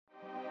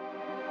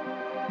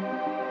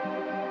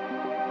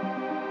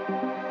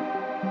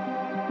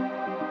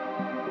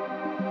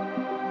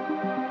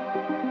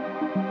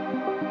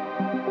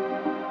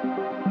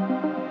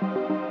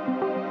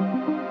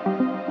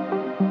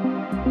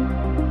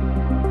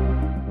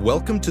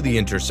Welcome to the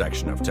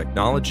intersection of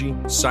technology,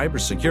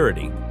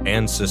 cybersecurity,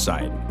 and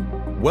society.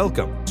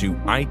 Welcome to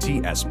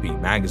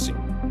ITSP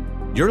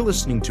Magazine. You're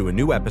listening to a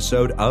new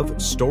episode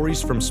of Stories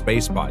from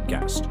Space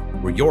podcast,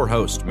 where your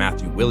host,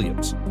 Matthew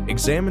Williams,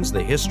 examines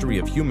the history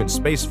of human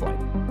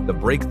spaceflight, the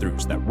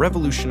breakthroughs that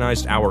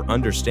revolutionized our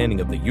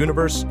understanding of the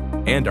universe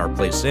and our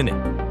place in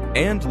it,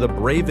 and the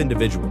brave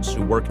individuals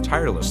who work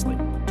tirelessly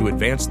to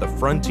advance the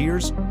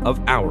frontiers of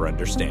our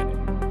understanding.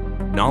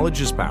 Knowledge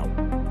is power,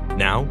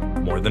 now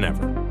more than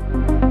ever.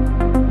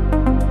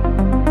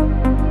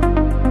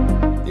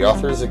 The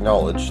authors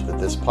acknowledge that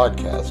this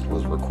podcast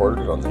was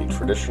recorded on the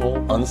traditional,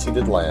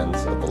 unceded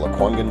lands of the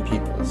Lekwungen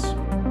peoples.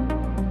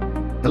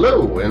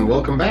 Hello, and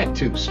welcome back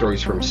to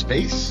Stories from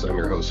Space. I'm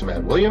your host,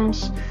 Matt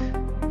Williams,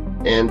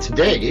 and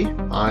today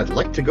I'd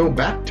like to go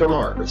back to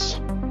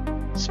Mars.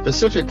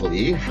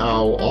 Specifically,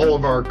 how all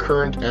of our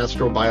current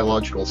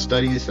astrobiological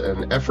studies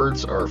and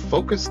efforts are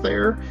focused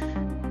there,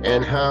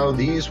 and how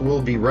these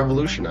will be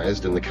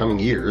revolutionized in the coming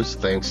years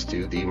thanks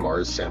to the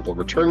Mars Sample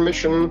Return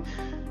mission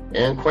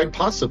and quite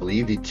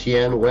possibly the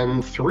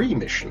Tianwen-3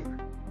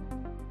 mission.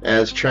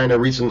 As China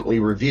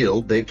recently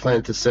revealed, they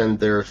plan to send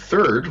their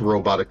third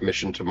robotic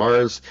mission to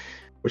Mars,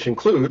 which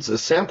includes a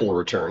sample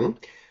return,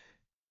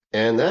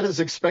 and that is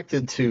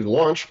expected to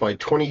launch by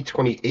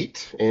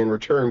 2028 and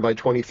return by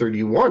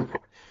 2031,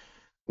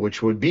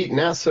 which would beat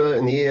NASA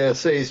and the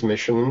ESA's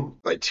mission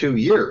by 2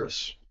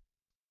 years.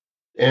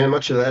 And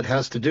much of that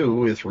has to do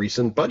with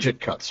recent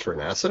budget cuts for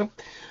NASA,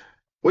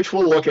 which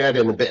we'll look at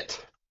in a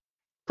bit.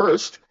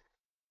 First,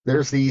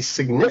 there's the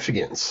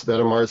significance that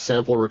a Mars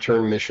sample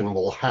return mission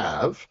will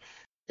have,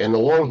 and the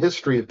long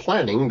history of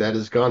planning that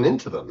has gone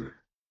into them.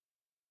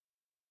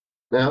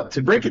 Now,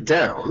 to break it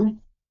down,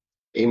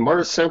 a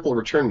Mars sample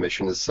return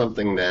mission is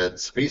something that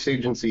space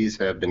agencies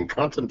have been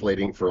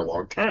contemplating for a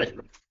long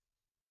time.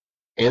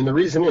 And the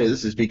reason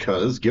is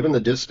because, given the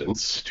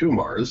distance to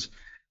Mars,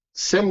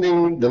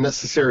 sending the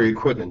necessary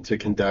equipment to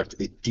conduct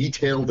a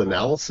detailed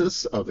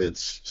analysis of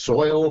its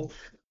soil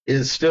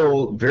is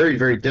still very,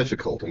 very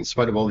difficult in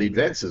spite of all the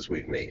advances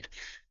we've made.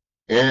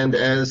 And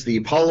as the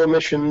Apollo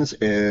missions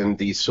and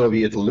the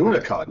Soviet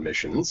Lunokhod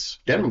missions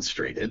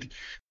demonstrated,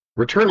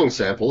 returning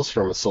samples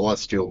from a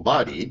celestial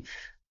body,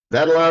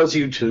 that allows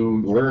you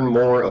to learn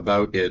more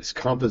about its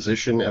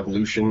composition,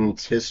 evolution,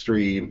 its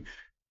history,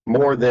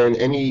 more than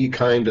any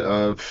kind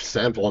of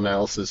sample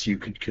analysis you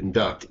could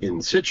conduct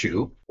in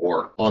situ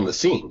or on the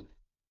scene.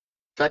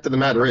 Fact of the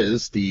matter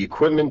is, the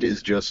equipment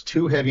is just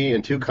too heavy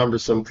and too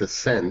cumbersome to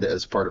send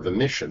as part of a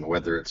mission,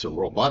 whether it's a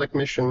robotic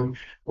mission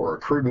or a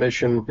crewed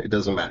mission, it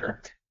doesn't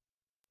matter.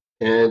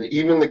 And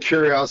even the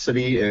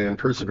Curiosity and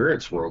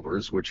Perseverance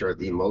rovers, which are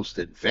the most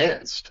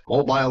advanced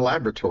mobile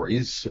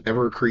laboratories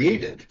ever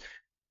created,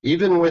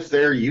 even with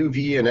their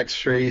UV and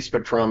X-ray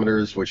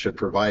spectrometers, which have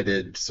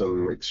provided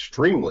some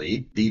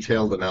extremely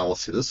detailed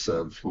analysis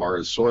of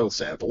Mars soil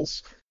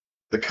samples,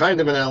 the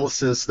kind of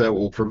analysis that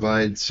will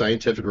provide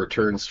scientific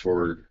returns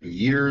for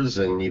years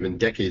and even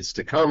decades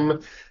to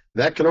come,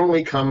 that can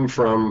only come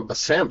from a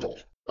sample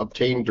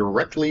obtained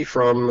directly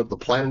from the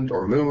planet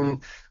or moon,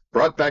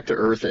 brought back to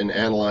Earth and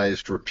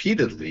analyzed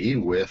repeatedly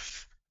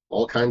with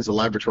all kinds of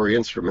laboratory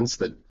instruments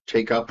that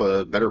take up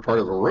a better part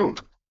of a room.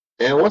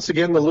 And once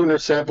again, the lunar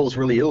samples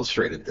really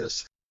illustrated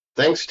this.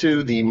 Thanks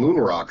to the moon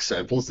rock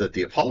samples that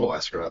the Apollo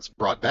astronauts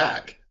brought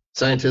back,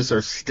 scientists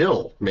are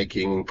still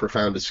making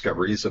profound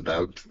discoveries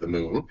about the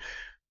moon.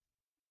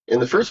 In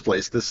the first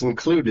place, this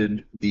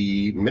included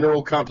the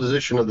mineral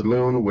composition of the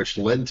moon, which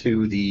led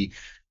to the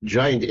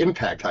giant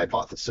impact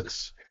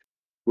hypothesis,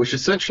 which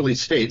essentially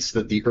states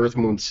that the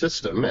Earth-Moon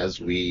system, as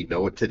we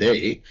know it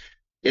today,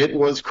 it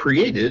was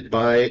created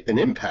by an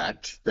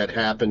impact that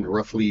happened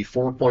roughly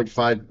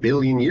 4.5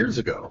 billion years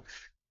ago,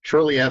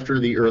 shortly after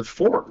the Earth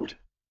formed.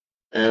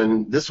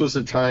 And this was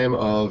a time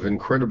of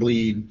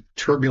incredibly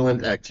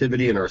turbulent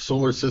activity in our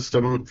solar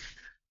system.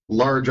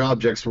 Large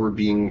objects were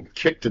being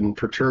kicked and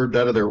perturbed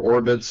out of their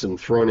orbits and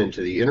thrown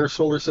into the inner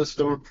solar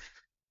system.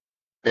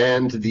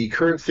 And the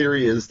current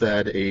theory is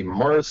that a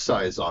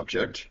Mars-sized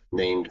object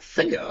named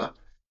Theia,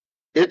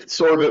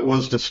 its orbit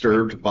was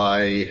disturbed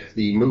by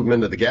the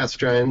movement of the gas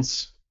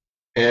giants,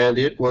 and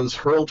it was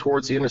hurled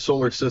towards the inner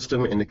solar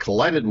system and it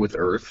collided with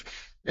Earth,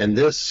 and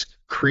this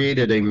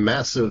created a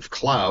massive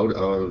cloud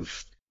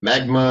of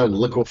magma and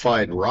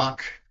liquefied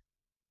rock,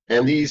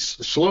 and these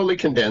slowly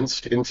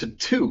condensed into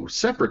two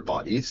separate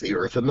bodies, the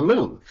Earth and the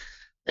Moon.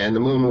 And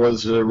the Moon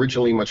was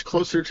originally much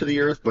closer to the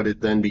Earth, but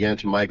it then began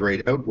to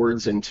migrate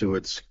outwards into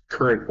its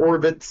current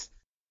orbit,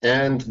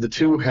 and the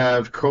two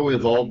have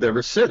co-evolved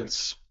ever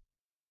since.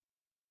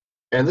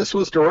 And this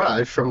was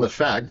derived from the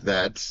fact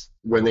that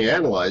when they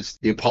analyzed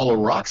the Apollo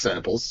rock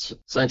samples,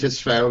 scientists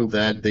found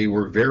that they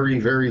were very,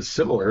 very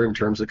similar in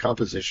terms of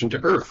composition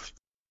to Earth.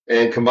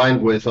 And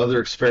combined with other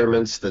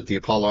experiments that the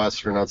Apollo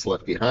astronauts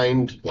left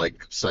behind,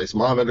 like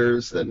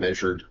seismometers that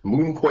measured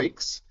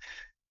moonquakes,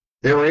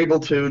 they were able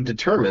to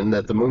determine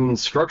that the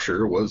moon's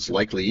structure was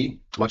likely,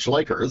 much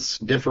like Earth's,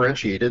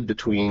 differentiated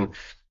between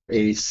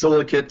a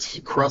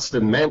silicate crust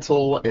and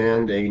mantle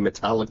and a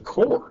metallic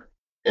core.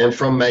 And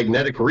from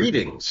magnetic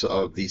readings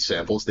of these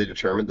samples, they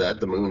determined that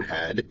the moon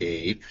had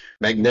a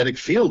magnetic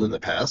field in the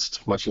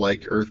past, much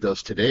like Earth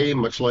does today,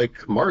 much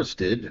like Mars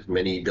did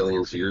many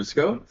billions of years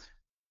ago.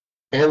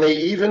 And they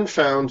even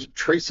found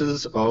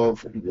traces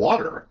of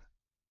water,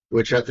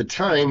 which at the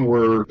time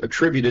were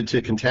attributed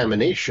to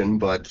contamination,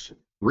 but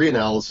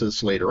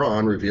reanalysis later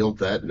on revealed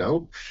that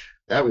no,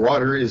 that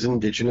water is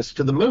indigenous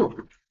to the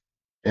moon,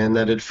 and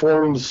that it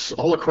forms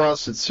all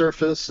across its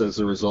surface as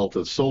a result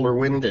of solar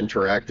wind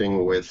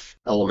interacting with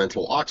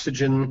elemental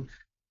oxygen,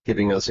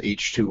 giving us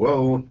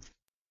H2O.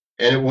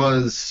 And it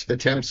was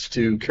attempts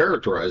to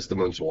characterize the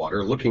moon's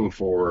water, looking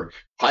for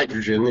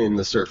hydrogen in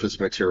the surface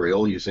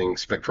material using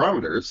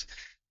spectrometers,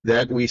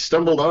 that we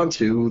stumbled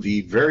onto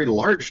the very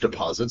large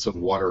deposits of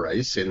water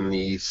ice in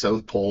the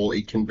South Pole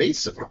Aitken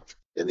Basin,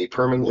 in the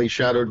permanently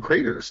shadowed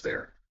craters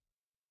there.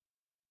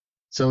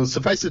 So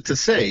suffice it to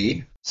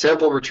say,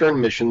 sample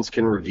return missions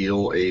can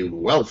reveal a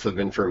wealth of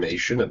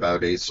information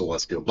about a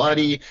celestial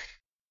body,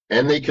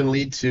 and they can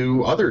lead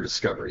to other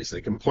discoveries.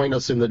 They can point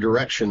us in the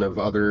direction of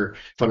other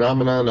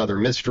phenomena and other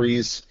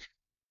mysteries.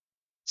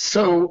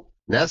 So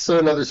NASA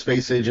and other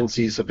space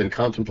agencies have been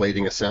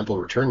contemplating a sample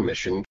return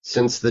mission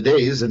since the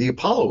days of the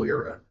Apollo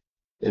era.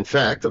 In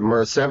fact, the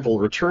Mars sample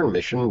return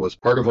mission was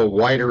part of a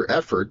wider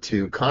effort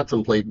to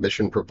contemplate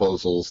mission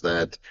proposals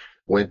that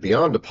went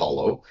beyond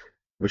Apollo,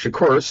 which of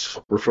course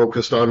were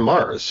focused on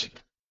Mars.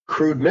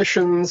 Crewed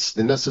missions,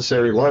 the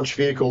necessary launch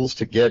vehicles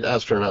to get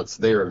astronauts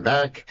there and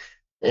back,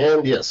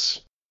 and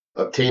yes,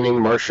 obtaining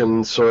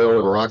Martian soil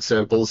and rock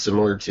samples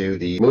similar to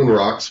the moon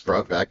rocks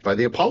brought back by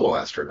the Apollo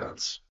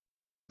astronauts.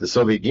 The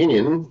Soviet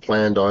Union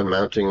planned on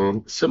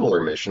mounting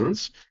similar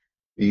missions.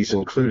 These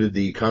included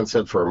the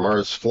concept for a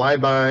Mars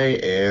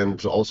flyby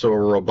and also a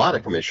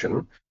robotic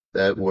mission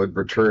that would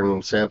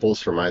return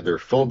samples from either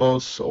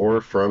Phobos or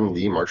from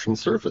the Martian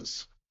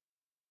surface.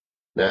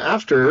 Now,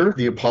 after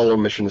the Apollo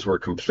missions were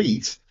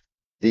complete,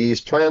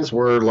 these plans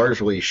were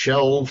largely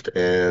shelved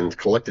and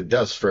collected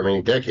dust for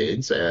many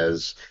decades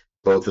as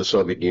both the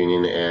Soviet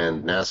Union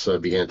and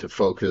NASA began to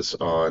focus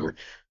on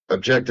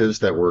objectives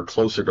that were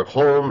closer to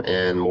home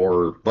and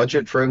more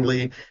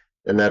budget-friendly,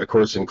 and that, of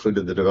course,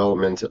 included the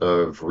development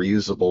of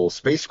reusable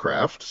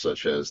spacecraft,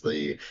 such as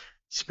the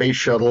Space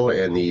Shuttle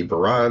and the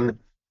Buran,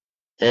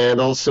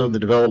 and also the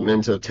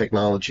development of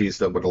technologies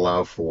that would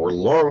allow for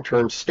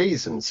long-term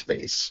stays in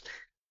space.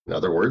 In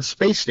other words,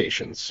 space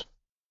stations.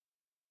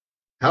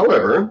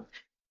 However,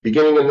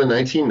 beginning in the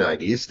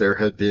 1990s, there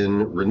had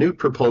been renewed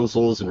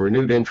proposals and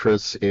renewed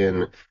interests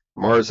in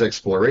Mars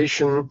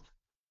exploration,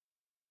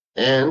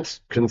 and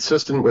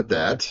consistent with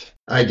that,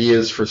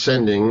 ideas for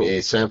sending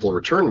a sample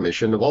return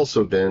mission have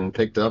also been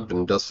picked up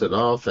and dusted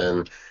off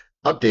and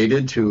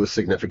updated to a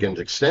significant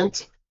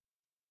extent.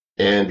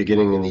 And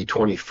beginning in the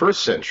 21st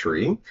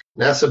century,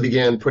 NASA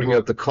began putting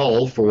out the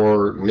call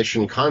for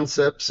mission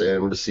concepts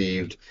and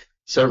received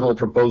several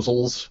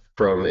proposals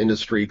from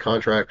industry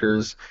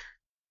contractors.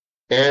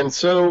 And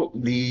so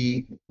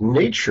the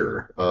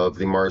nature of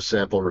the Mars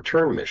sample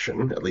return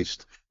mission, at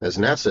least as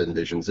NASA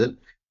envisions it,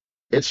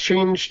 it's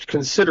changed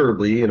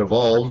considerably and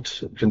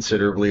evolved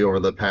considerably over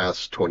the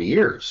past 20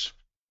 years.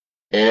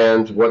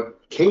 And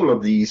what came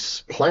of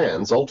these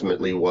plans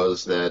ultimately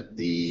was that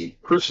the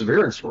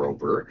Perseverance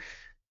rover,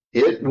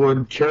 it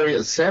would carry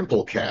a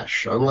sample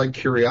cache, unlike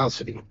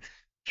Curiosity.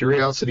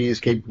 Curiosity is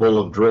capable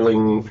of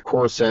drilling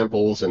core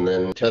samples and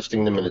then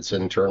testing them in its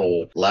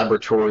internal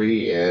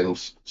laboratory, and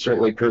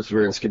certainly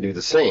Perseverance can do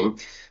the same.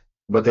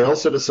 But they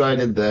also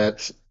decided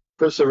that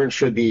Perseverance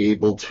should be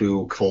able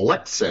to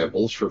collect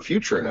samples for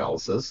future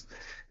analysis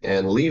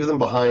and leave them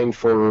behind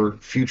for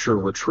future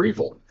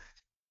retrieval.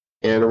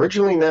 And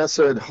originally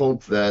NASA had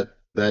hoped that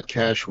that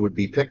cache would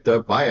be picked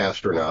up by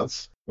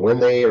astronauts when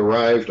they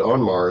arrived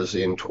on Mars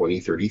in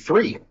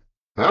 2033.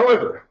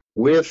 However,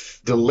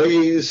 with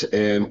delays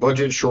and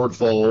budget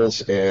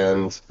shortfalls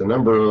and the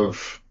number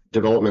of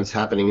developments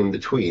happening in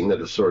between that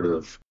have sort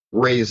of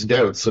raised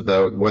doubts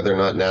about whether or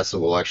not NASA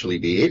will actually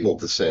be able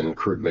to send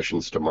crewed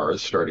missions to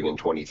Mars starting in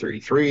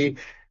 2033,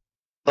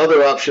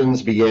 other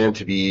options began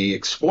to be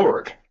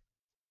explored.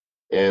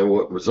 And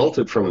what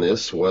resulted from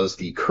this was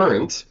the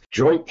current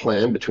joint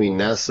plan between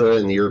NASA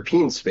and the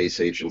European Space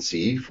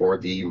Agency for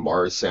the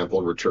Mars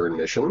Sample Return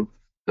Mission,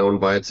 known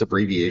by its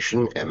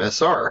abbreviation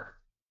MSR.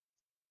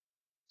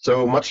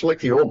 So much like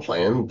the old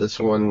plan, this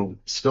one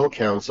still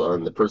counts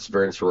on the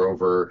Perseverance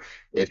rover,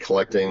 it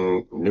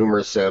collecting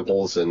numerous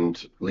samples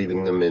and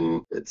leaving them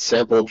in its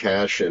sample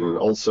cache and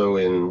also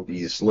in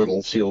these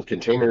little sealed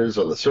containers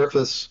on the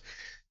surface.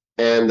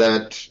 And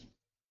that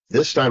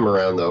this time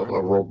around, though, a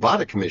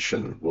robotic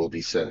mission will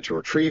be sent to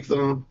retrieve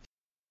them,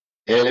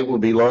 and it will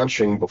be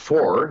launching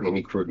before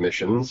any crewed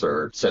missions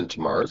are sent to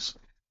Mars.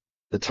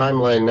 The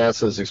timeline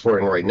NASA is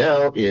exploring right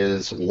now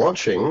is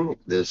launching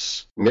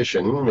this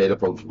mission made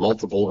up of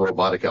multiple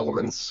robotic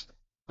elements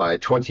by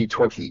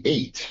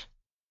 2028,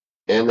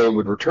 and they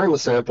would return the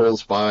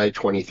samples by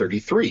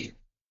 2033.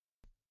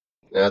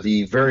 Now,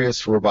 the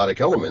various robotic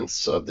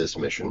elements of this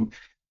mission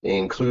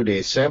include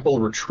a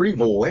sample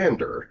retrieval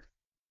lander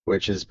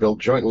which is built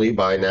jointly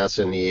by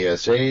NASA and the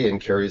ESA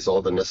and carries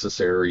all the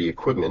necessary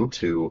equipment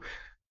to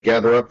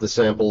gather up the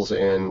samples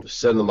and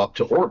send them up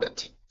to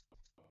orbit.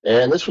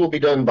 And this will be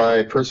done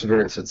by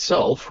Perseverance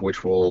itself,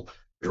 which will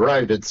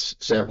drive its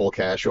sample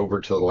cache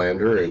over to the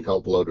lander and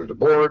help load it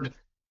aboard.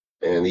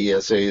 And the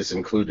ESA has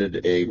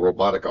included a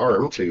robotic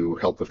arm to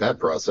help with that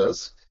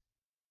process.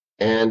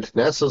 And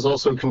NASA has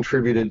also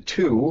contributed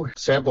 2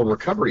 sample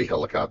recovery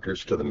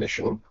helicopters to the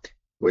mission,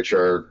 which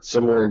are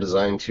similar in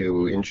design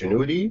to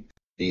Ingenuity,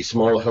 the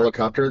small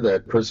helicopter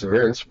that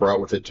Perseverance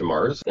brought with it to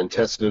Mars and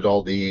tested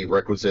all the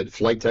requisite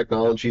flight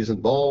technologies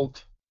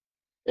involved.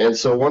 And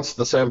so once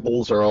the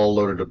samples are all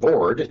loaded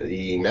aboard,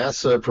 the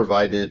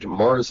NASA-provided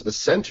Mars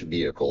Ascent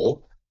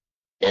Vehicle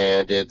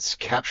and its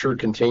Capture,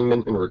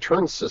 Containment, and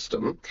Return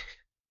System,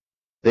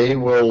 they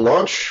will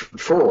launch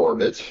for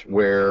orbit,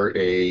 where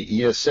a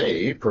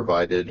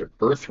ESA-provided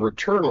Earth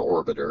Return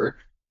Orbiter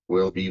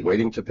will be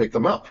waiting to pick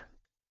them up.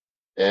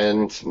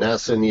 And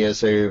NASA and the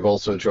ESA have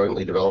also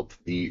jointly developed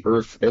the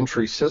Earth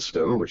Entry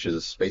System, which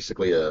is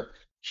basically a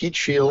heat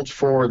shield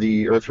for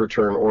the Earth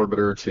Return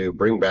Orbiter to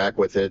bring back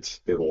with it.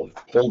 It will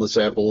hold the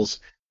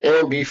samples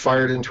and be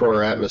fired into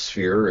our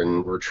atmosphere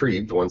and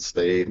retrieved once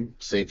they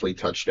safely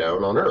touch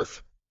down on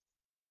Earth.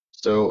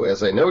 So,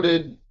 as I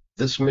noted,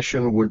 this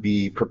mission would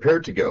be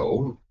prepared to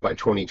go by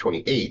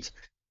 2028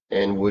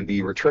 and would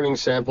be returning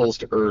samples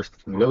to Earth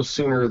no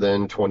sooner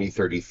than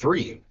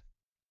 2033.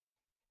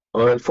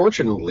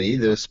 Unfortunately,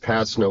 this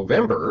past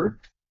November,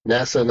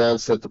 NASA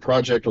announced that the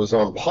project was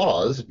on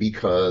pause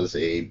because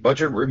a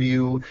budget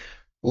review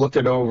looked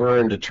it over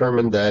and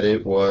determined that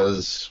it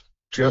was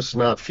just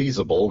not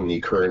feasible in the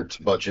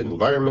current budget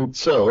environment.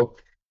 So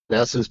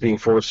NASA is being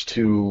forced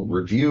to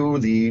review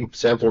the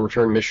sample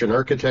return mission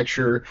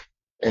architecture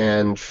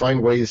and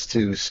find ways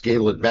to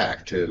scale it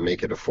back to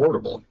make it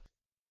affordable.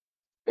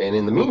 And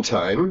in the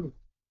meantime,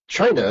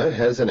 China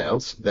has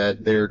announced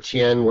that their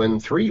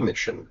Tianwen-3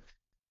 mission,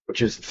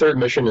 which is the 3rd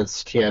mission in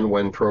its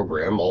Tianwen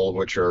program, all of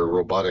which are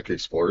robotic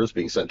explorers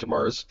being sent to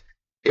Mars,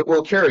 it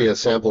will carry a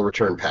sample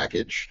return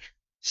package,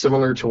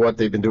 similar to what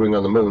they've been doing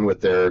on the Moon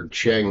with their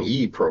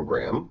Chang'e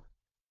program.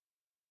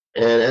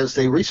 And as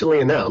they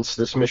recently announced,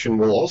 this mission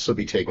will also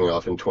be taking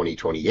off in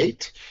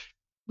 2028.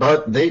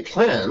 But they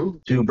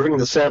plan to bring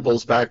the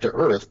samples back to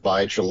Earth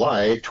by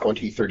July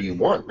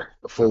 2031,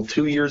 a full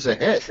 2 years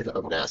ahead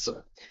of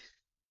NASA.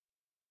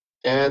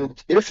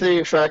 And if they,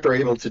 in fact, are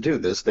able to do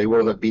this, they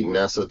will have beaten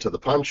NASA to the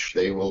punch.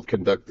 They will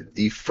conduct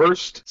the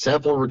first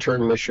sample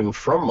return mission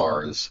from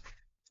Mars,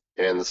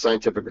 and the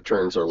scientific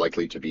returns are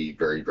likely to be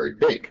very, very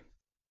big.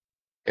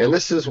 And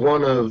this is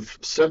one of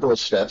several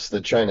steps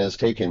that China has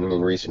taken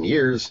in recent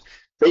years,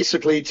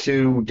 basically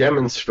to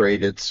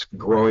demonstrate its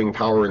growing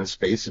power in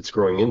space, its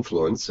growing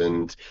influence,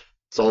 and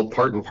it's all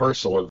part and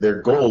parcel of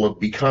their goal of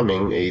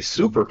becoming a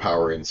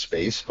superpower in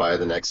space by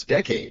the next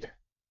decade.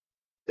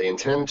 They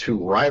intend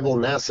to rival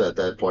NASA at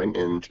that point,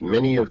 and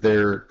many of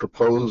their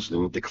proposed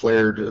and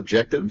declared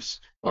objectives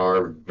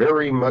are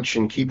very much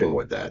in keeping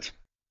with that.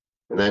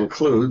 And that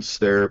includes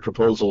their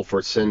proposal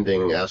for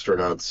sending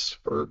astronauts,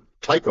 or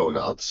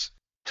taikonauts,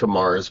 to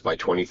Mars by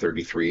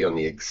 2033 on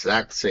the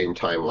exact same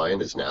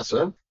timeline as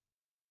NASA,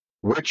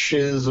 which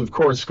is, of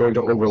course, going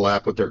to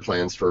overlap with their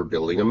plans for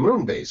building a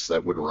moon base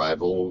that would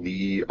rival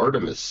the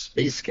Artemis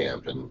Space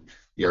Camp and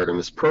the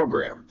Artemis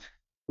program,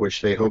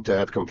 which they hope to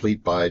have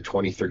complete by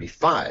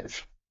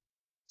 2035.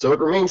 So it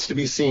remains to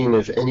be seen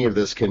if any of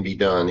this can be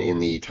done in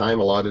the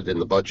time allotted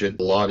and the budget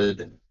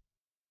allotted.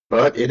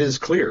 But it is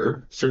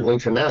clear, certainly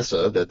to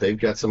NASA, that they've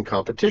got some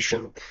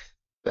competition,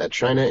 that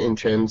China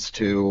intends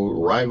to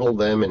rival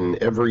them in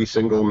every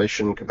single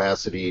mission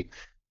capacity,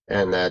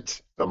 and that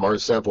a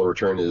Mars sample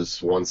return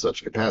is one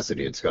such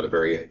capacity. It's got a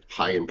very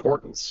high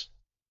importance.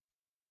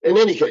 In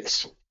any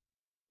case,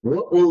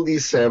 what will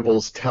these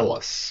samples tell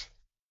us?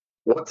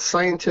 What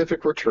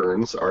scientific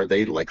returns are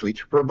they likely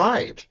to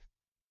provide?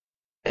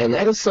 And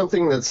that is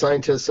something that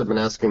scientists have been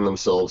asking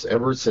themselves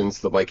ever since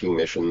the Viking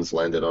missions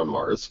landed on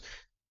Mars.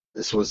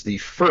 This was the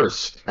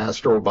first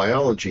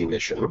astrobiology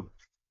mission,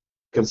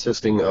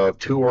 consisting of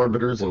 2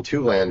 orbiters and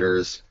 2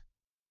 landers,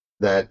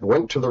 that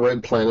went to the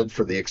Red Planet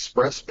for the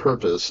express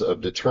purpose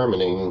of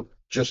determining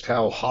just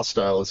how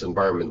hostile its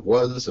environment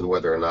was and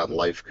whether or not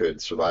life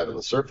could survive on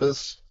the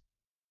surface.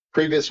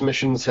 Previous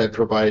missions had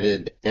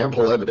provided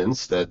ample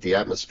evidence that the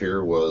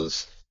atmosphere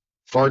was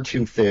far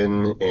too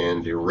thin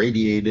and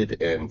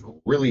irradiated and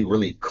really,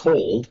 really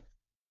cold,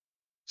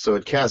 so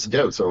it cast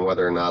doubts on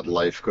whether or not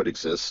life could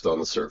exist on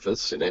the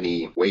surface in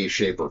any way,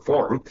 shape, or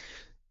form.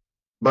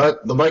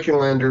 But the Viking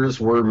landers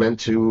were meant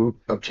to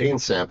obtain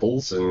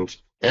samples and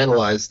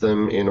analyze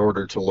them in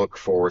order to look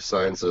for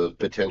signs of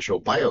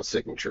potential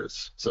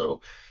biosignatures.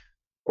 So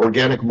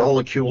organic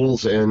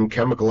molecules and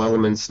chemical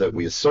elements that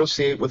we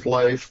associate with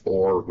life,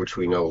 or which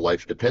we know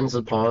life depends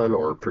upon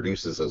or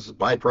produces as a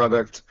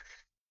byproduct.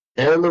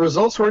 And the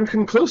results were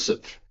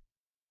inconclusive.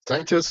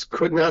 Scientists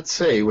could not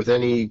say with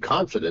any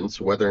confidence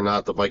whether or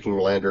not the Viking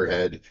lander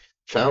had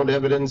found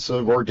evidence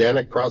of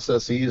organic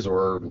processes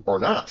or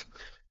not.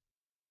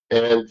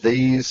 And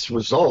these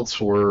results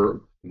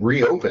were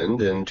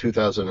reopened in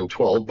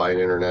 2012 by an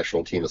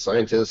international team of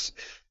scientists.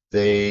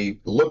 They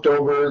looked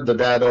over the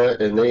data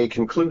and they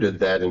concluded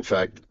that, in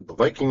fact, the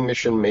Viking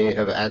mission may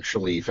have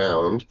actually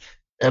found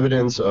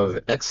evidence of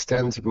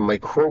extant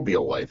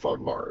microbial life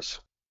on Mars.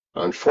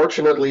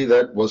 Unfortunately,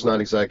 that was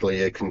not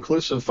exactly a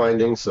conclusive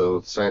finding,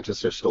 so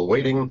scientists are still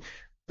waiting.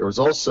 There was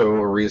also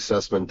a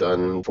reassessment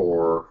done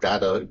for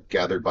data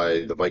gathered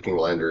by the Viking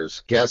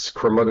landers' gas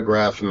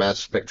chromatograph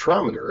mass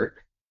spectrometer,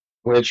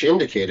 which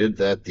indicated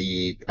that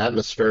the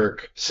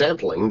atmospheric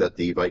sampling that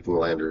the Viking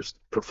landers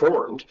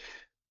performed,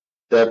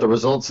 that the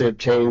results they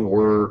obtained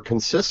were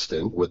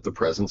consistent with the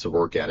presence of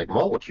organic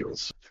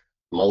molecules,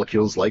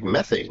 molecules like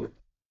methane.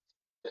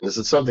 And this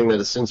is something that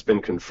has since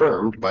been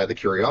confirmed by the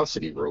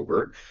Curiosity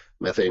rover.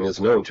 Methane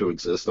is known to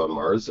exist on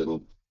Mars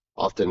and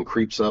often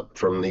creeps up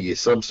from the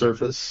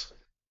subsurface,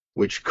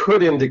 which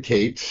could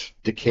indicate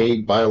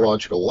decayed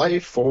biological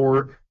life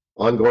or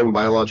ongoing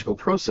biological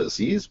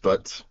processes,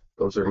 but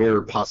those are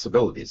mere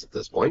possibilities at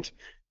this point.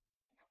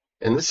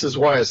 And this is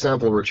why a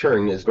sample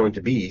return is going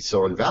to be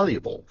so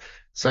invaluable.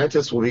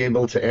 Scientists will be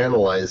able to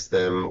analyze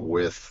them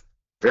with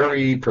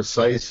very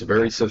precise,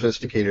 very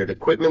sophisticated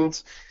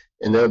equipment,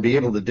 and they'll be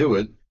able to do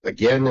it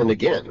again and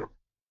again.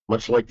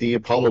 Much like the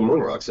Apollo moon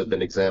rocks have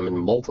been examined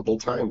multiple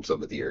times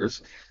over the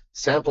years,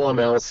 sample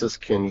analysis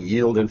can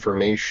yield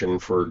information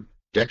for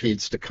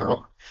decades to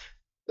come,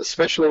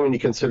 especially when you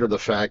consider the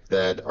fact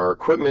that our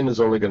equipment is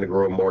only going to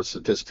grow more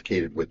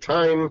sophisticated with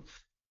time.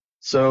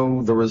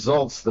 So the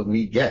results that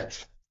we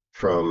get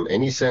from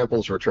any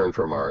samples returned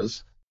from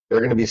Mars, they're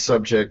going to be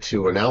subject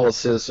to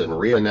analysis and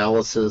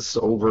reanalysis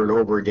over and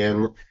over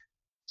again.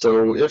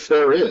 So if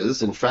there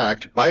is, in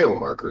fact,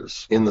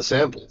 biomarkers in the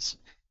samples,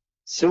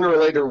 sooner or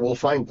later we'll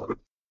find them.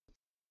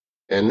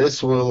 And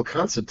this will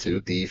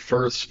constitute the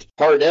first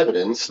hard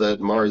evidence that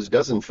Mars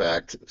does, in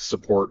fact,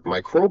 support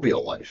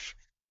microbial life,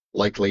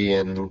 likely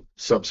in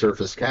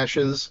subsurface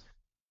caches,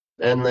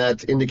 and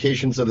that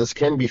indications of this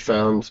can be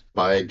found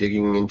by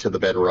digging into the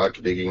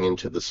bedrock, digging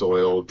into the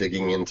soil,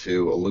 digging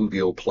into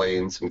alluvial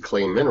plains and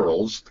clay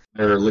minerals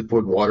where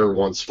liquid water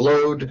once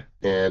flowed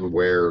and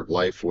where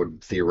life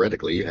would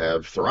theoretically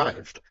have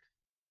thrived.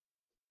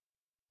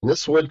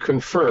 This would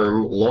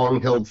confirm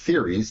long-held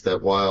theories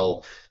that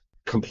while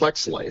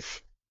complex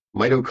life,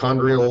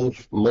 mitochondrial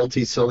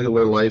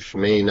multicellular life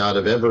may not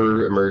have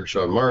ever emerged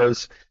on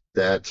Mars,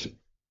 that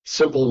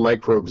simple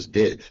microbes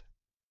did.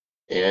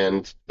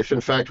 And if in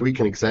fact we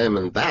can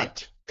examine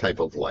that type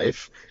of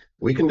life,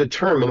 we can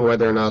determine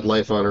whether or not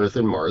life on Earth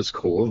and Mars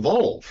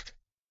co-evolved.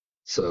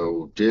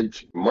 So did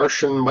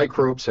Martian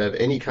microbes have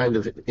any kind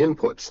of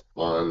input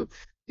on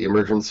the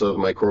emergence of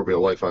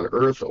microbial life on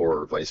Earth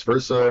or vice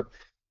versa?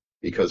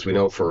 Because we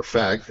know for a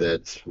fact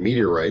that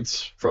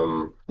meteorites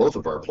from both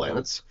of our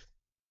planets,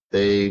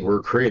 they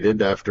were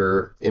created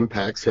after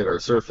impacts hit our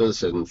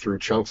surface and threw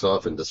chunks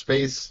off into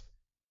space.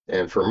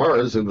 And for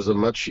Mars, it was a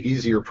much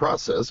easier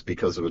process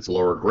because of its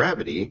lower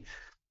gravity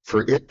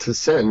for it to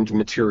send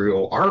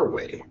material our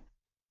way.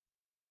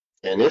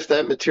 And if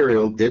that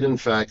material did in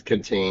fact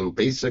contain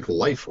basic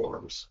life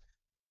forms,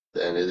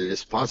 then it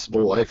is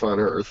possible life on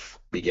Earth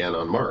began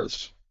on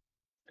Mars.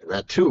 And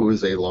that too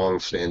is a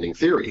long-standing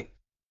theory.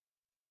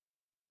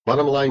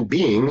 Bottom line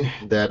being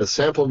that a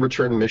sample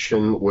return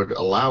mission would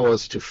allow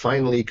us to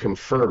finally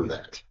confirm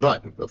that.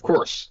 But, of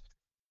course,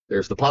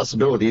 there's the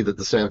possibility that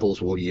the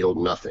samples will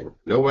yield nothing.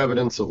 No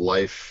evidence of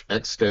life,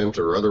 extant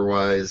or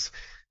otherwise,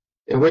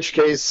 in which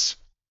case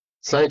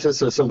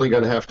scientists are simply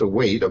going to have to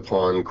wait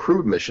upon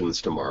crewed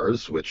missions to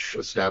Mars, which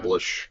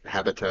establish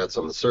habitats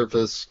on the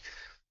surface,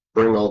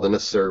 bring all the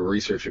necessary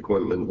research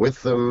equipment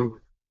with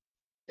them,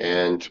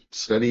 and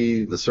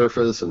study the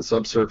surface and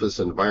subsurface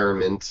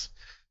environment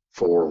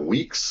for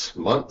weeks,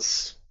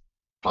 months,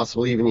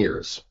 possibly even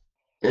years.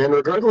 And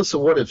regardless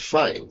of what it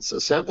finds, a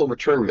sample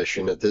return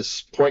mission at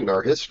this point in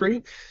our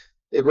history,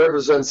 it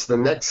represents the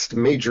next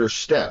major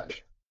step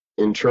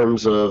in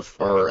terms of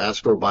our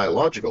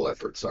astrobiological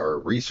efforts, our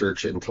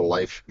research into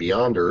life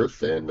beyond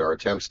Earth and our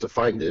attempts to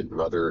find it in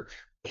other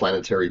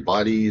planetary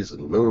bodies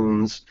and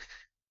moons.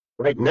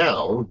 Right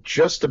now,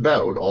 just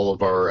about all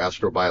of our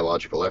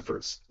astrobiological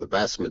efforts, the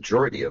vast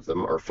majority of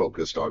them are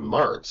focused on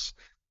Mars.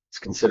 It's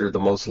considered the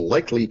most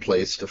likely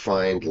place to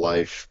find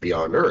life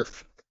beyond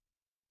Earth.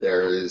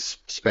 There is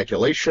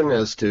speculation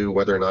as to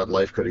whether or not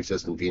life could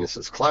exist in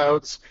Venus's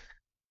clouds.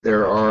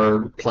 There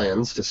are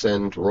plans to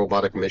send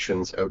robotic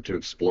missions out to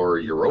explore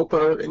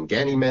Europa and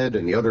Ganymede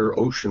and the other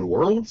ocean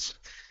worlds.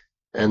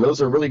 And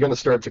those are really going to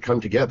start to come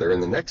together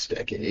in the next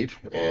decade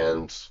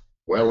and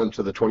well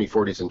into the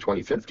 2040s and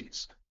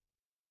 2050s.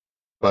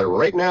 But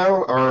right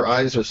now, our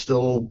eyes are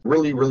still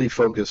really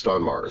focused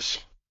on Mars.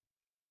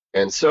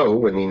 And so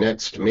when the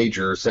next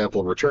major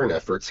sample return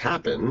efforts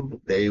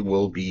happen, they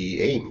will be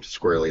aimed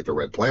squarely at the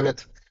red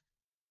planet.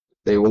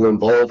 They will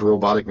involve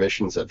robotic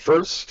missions at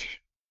first,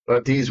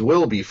 but these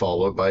will be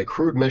followed by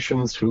crewed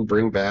missions who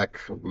bring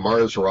back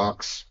Mars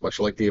rocks, much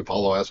like the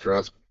Apollo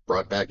astronauts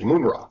brought back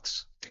moon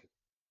rocks.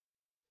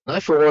 I,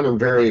 for one, am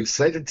very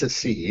excited to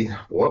see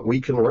what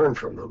we can learn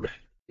from them.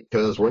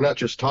 because we're not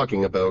just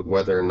talking about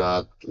whether or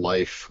not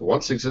life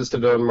once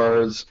existed on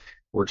Mars.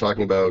 We're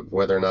talking about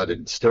whether or not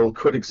it still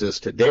could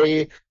exist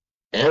today,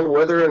 and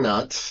whether or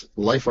not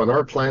life on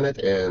our planet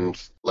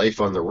and life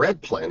on the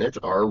red planet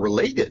are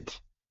related.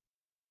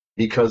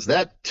 Because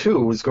that,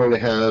 too, is going to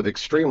have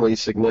extremely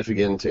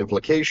significant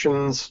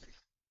implications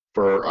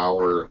for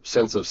our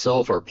sense of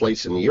self, our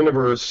place in the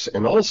universe,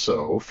 and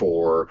also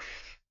for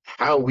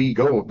how we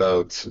go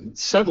about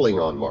settling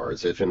on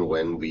Mars if and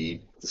when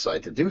we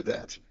decide to do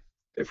that.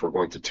 If we're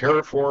going to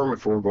terraform,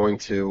 if we're going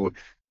to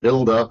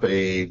build up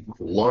a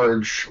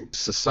large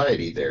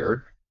society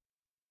there,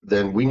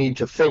 then we need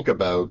to think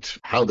about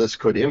how this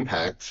could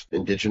impact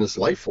indigenous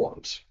life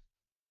forms.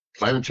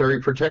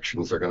 Planetary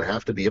protections are going to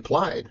have to be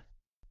applied.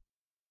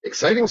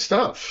 Exciting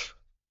stuff.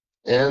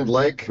 And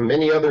like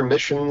many other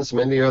missions,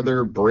 many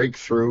other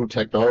breakthrough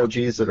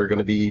technologies that are going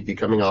to be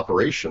becoming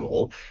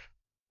operational,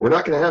 we're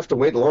not going to have to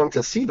wait long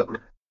to see them.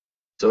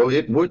 So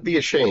it would be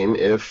a shame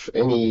if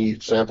any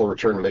sample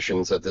return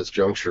missions at this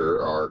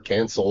juncture are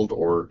canceled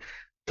or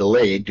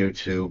delayed due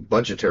to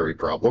budgetary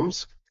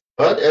problems.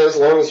 But as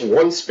long as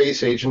one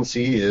space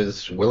agency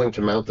is willing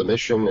to mount the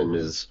mission and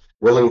is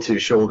willing to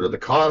shoulder the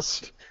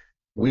cost,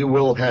 we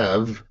will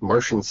have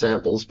Martian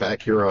samples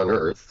back here on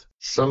Earth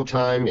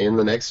sometime in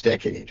the next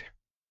decade.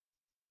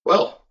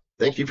 Well,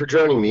 thank you for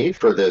joining me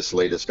for this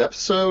latest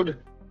episode.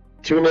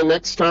 Tune in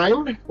next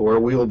time, where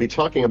we will be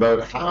talking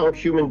about how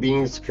human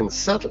beings can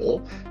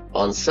settle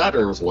on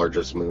Saturn's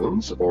largest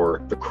moons,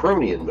 or the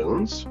Cronian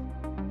moons.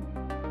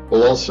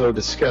 We'll also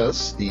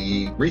discuss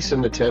the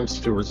recent attempts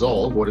to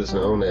resolve what is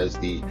known as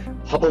the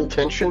Hubble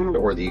tension,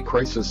 or the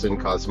crisis in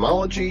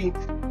cosmology,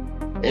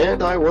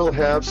 and I will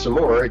have some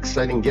more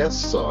exciting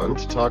guests on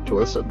to talk to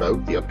us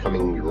about the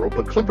upcoming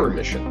Europa Clipper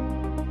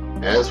mission,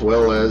 as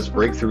well as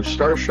Breakthrough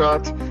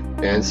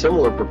Starshot and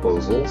similar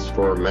proposals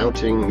for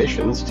mounting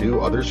missions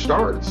to other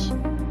stars.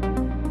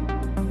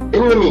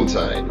 In the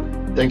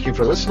meantime, thank you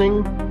for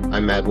listening.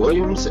 I'm Matt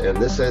Williams, and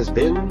this has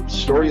been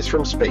Stories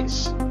from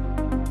Space.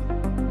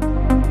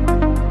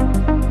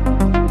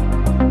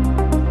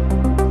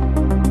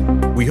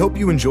 We hope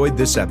you enjoyed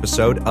this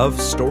episode of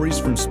Stories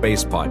from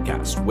Space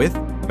podcast with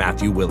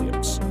Matthew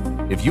Williams.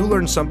 If you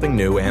learned something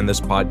new and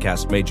this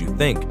podcast made you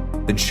think,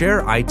 then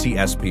share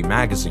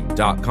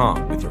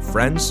itspmagazine.com with your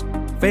friends,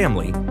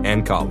 family,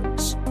 and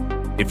colleagues.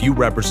 If you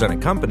represent a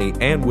company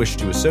and wish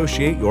to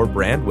associate your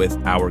brand with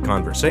our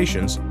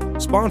conversations,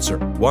 sponsor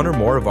one or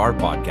more of our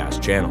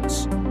podcast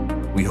channels.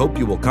 We hope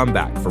you will come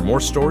back for more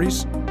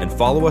stories and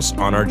follow us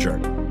on our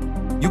journey.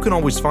 You can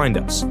always find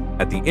us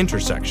at the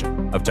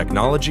intersection of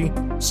technology,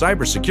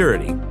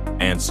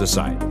 cybersecurity, and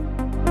society.